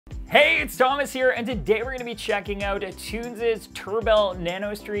Hey, it's Thomas here, and today we're going to be checking out Tunze Turbelle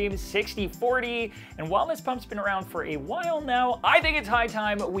Nanostream 6040. And while this pump's been around for a while now, I think it's high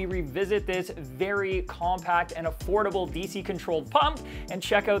time we revisit this very compact and affordable DC-controlled pump and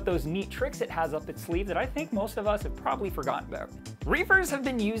check out those neat tricks it has up its sleeve that I think most of us have probably forgotten about. Reefers have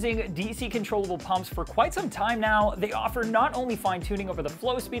been using DC-controllable pumps for quite some time now. They offer not only fine-tuning over the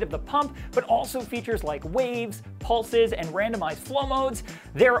flow speed of the pump, but also features like waves, pulses, and randomized flow modes.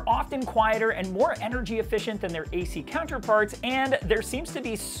 They're often quieter and more energy efficient than their AC counterparts, and there seems to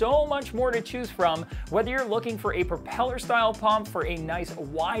be so much more to choose from, whether you're looking for a propeller style pump for a nice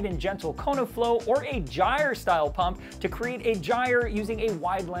wide and gentle cone of flow, or a gyre style pump to create a gyre using a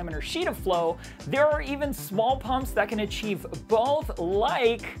wide laminar sheet of flow. There are even small pumps that can achieve both,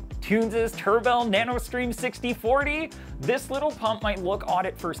 like Tunze Turbelle Nanostream 6040. This little pump might look odd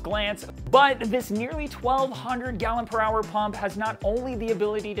at first glance, but this nearly 1,200 gallon per hour pump has not only the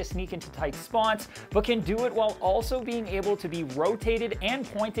ability to sneak into tight spots, but can do it while also being able to be rotated and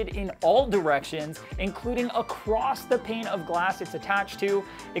pointed in all directions, including across the pane of glass it's attached to.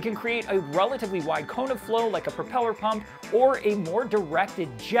 It can create a relatively wide cone of flow like a propeller pump, or a more directed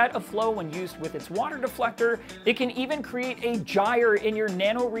jet of flow when used with its water deflector. It can even create a gyre in your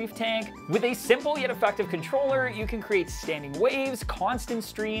Nano Reef tank. With a simple yet effective controller, you can create standing waves, constant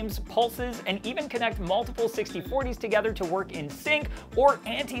streams, pulses, and even connect multiple 6040s together to work in sync or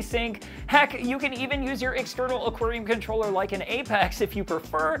anti-sync. Heck, you can even use your external aquarium controller like an Apex if you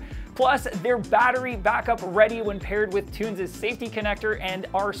prefer. Plus, they're battery backup ready when paired with Tunze's safety connector and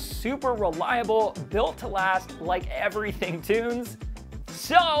are super reliable, built to last like everything Tunze.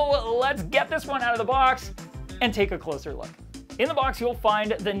 So let's get this one out of the box and take a closer look. In the box, you'll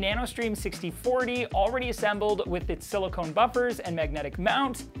find the Nanostream 6040 already assembled with its silicone buffers and magnetic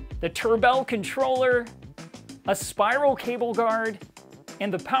mount, the Turbelle controller, a spiral cable guard,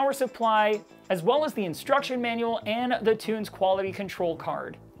 and the power supply, as well as the instruction manual and the Tunze quality control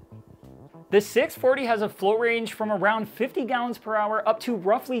card. The 640 has a flow range from around 50 gallons per hour up to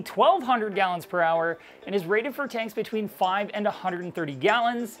roughly 1,200 gallons per hour and is rated for tanks between 5 and 130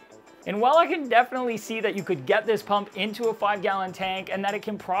 gallons. And while I can definitely see that you could get this pump into a 5-gallon tank and that it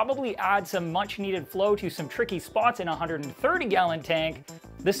can probably add some much needed flow to some tricky spots in a 130-gallon tank,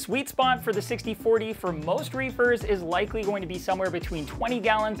 the sweet spot for the 6040 for most reefers is likely going to be somewhere between 20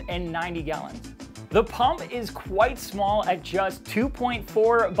 gallons and 90 gallons. The pump is quite small at just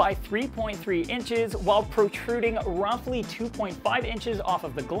 2.4 by 3.3 inches while protruding roughly 2.5 inches off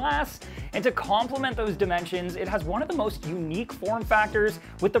of the glass. And to complement those dimensions, it has one of the most unique form factors,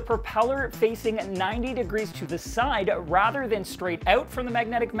 with the propeller facing 90 degrees to the side rather than straight out from the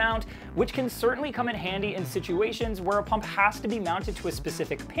magnetic mount, which can certainly come in handy in situations where a pump has to be mounted to a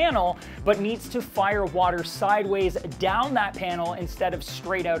specific panel, but needs to fire water sideways down that panel instead of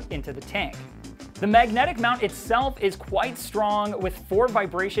straight out into the tank. The magnetic mount itself is quite strong, with 4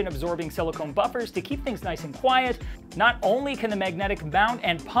 vibration-absorbing silicone buffers to keep things nice and quiet. Not only can the magnetic mount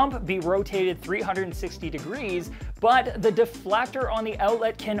and pump be rotated 360 degrees, but the deflector on the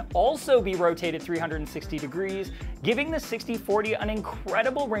outlet can also be rotated 360 degrees, giving the 6040 an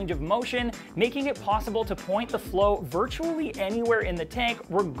incredible range of motion, making it possible to point the flow virtually anywhere in the tank,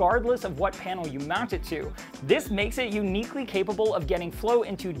 regardless of what panel you mount it to. This makes it uniquely capable of getting flow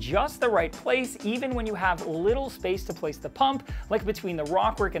into just the right place, even when you have little space to place the pump, like between the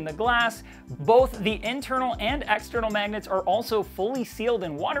rockwork and the glass. Both the internal and external magnets are also fully sealed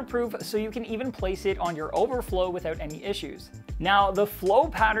and waterproof, so you can even place it on your overflow without any issues. Now, the flow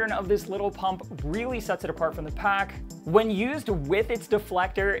pattern of this little pump really sets it apart from the pack. When used with its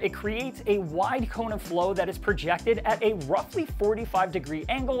deflector, it creates a wide cone of flow that is projected at a roughly 45-degree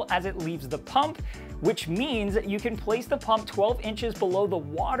angle as it leaves the pump, which means you can place the pump 12 inches below the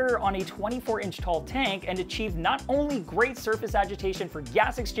water on a 24-inch tall tank and achieve not only great surface agitation for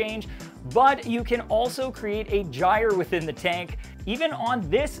gas exchange, but you can also create a gyre within the tank. Even on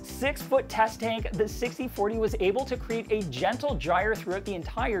this 6-foot test tank, the 6040 was able to create a gentle gyre throughout the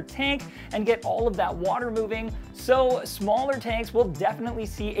entire tank and get all of that water moving. So smaller tanks will definitely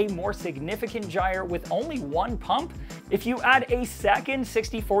see a more significant gyre with only one pump. If you add a second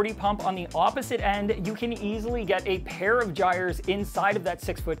 6040 pump on the opposite end, you can easily get a pair of gyres inside of that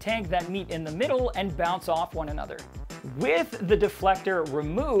 6-foot tank that meet in the middle and bounce off one another. With the deflector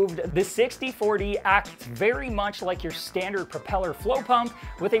removed, the 6040 acts very much like your standard propeller flow pump,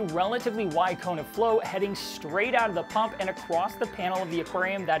 with a relatively wide cone of flow heading straight out of the pump and across the panel of the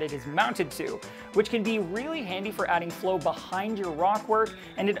aquarium that it is mounted to, which can be really handy for adding flow behind your rockwork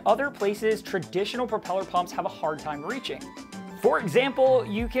and in other places traditional propeller pumps have a hard time reaching. For example,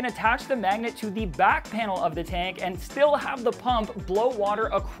 you can attach the magnet to the back panel of the tank and still have the pump blow water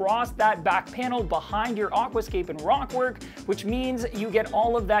across that back panel behind your aquascape and rockwork, which means you get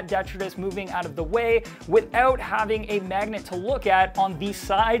all of that detritus moving out of the way without having a magnet to look at on the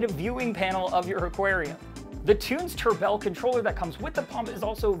side viewing panel of your aquarium. The Tunze Turbelle controller that comes with the pump is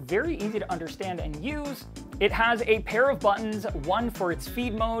also very easy to understand and use. It has a pair of buttons, one for its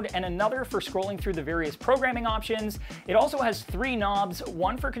feed mode and another for scrolling through the various programming options. It also has 3 knobs,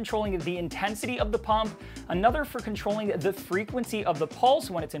 one for controlling the intensity of the pump, another for controlling the frequency of the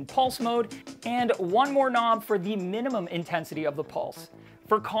pulse when it's in pulse mode, and one more knob for the minimum intensity of the pulse.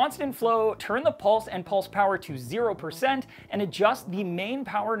 For constant flow, turn the pulse and pulse power to 0% and adjust the main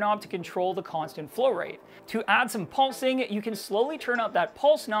power knob to control the constant flow rate. To add some pulsing, you can slowly turn up that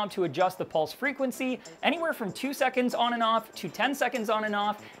pulse knob to adjust the pulse frequency, anywhere from 2 seconds on and off to 10 seconds on and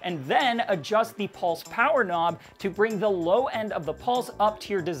off, and then adjust the pulse power knob to bring the low end of the pulse up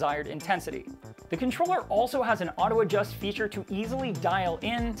to your desired intensity. The controller also has an auto adjust feature to easily dial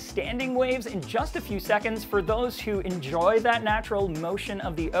in standing waves in just a few seconds for those who enjoy that natural motion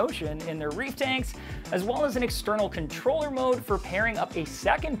of the ocean in their reef tanks, as well as an external controller mode for pairing up a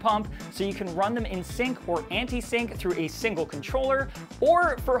second pump so you can run them in sync or anti-sync through a single controller,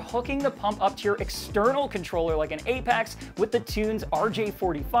 or for hooking the pump up to your external controller like an Apex with the Tunze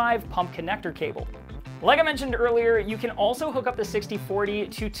RJ45 pump connector cable. Like I mentioned earlier, you can also hook up the 6040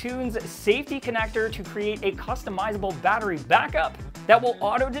 to Tunze safety connector to create a customizable battery backup that will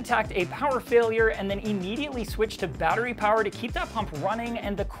auto-detect a power failure and then immediately switch to battery power to keep that pump running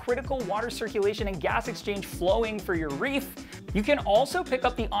and the critical water circulation and gas exchange flowing for your reef. You can also pick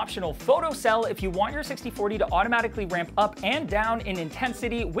up the optional photo cell if you want your 6040 to automatically ramp up and down in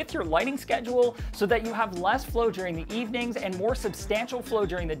intensity with your lighting schedule so that you have less flow during the evenings and more substantial flow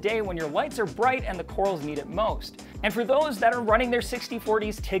during the day when your lights are bright and the corals need it most. And for those that are running their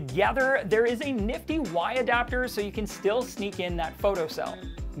 6040s together, there is a nifty Y adapter so you can still sneak in that photo cell.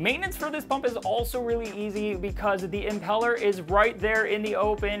 Maintenance for this pump is also really easy because the impeller is right there in the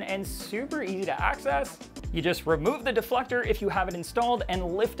open and super easy to access. You just remove the deflector if you have it installed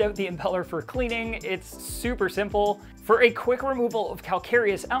and lift out the impeller for cleaning. It's super simple. For a quick removal of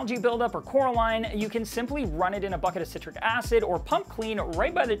calcareous algae buildup or coralline, you can simply run it in a bucket of citric acid or pump clean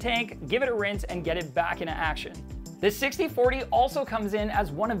right by the tank, give it a rinse, and get it back into action. The 6040 also comes in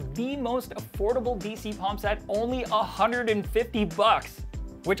as one of the most affordable DC pumps at only $150,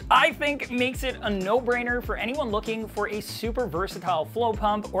 which I think makes it a no-brainer for anyone looking for a super versatile flow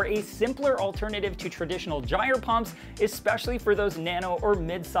pump or a simpler alternative to traditional gyre pumps, especially for those nano or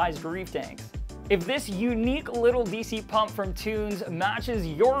mid-sized reef tanks. If this unique little DC pump from Tunze matches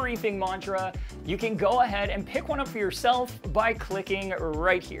your reefing mantra, you can go ahead and pick one up for yourself by clicking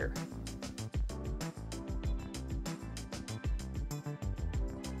right here.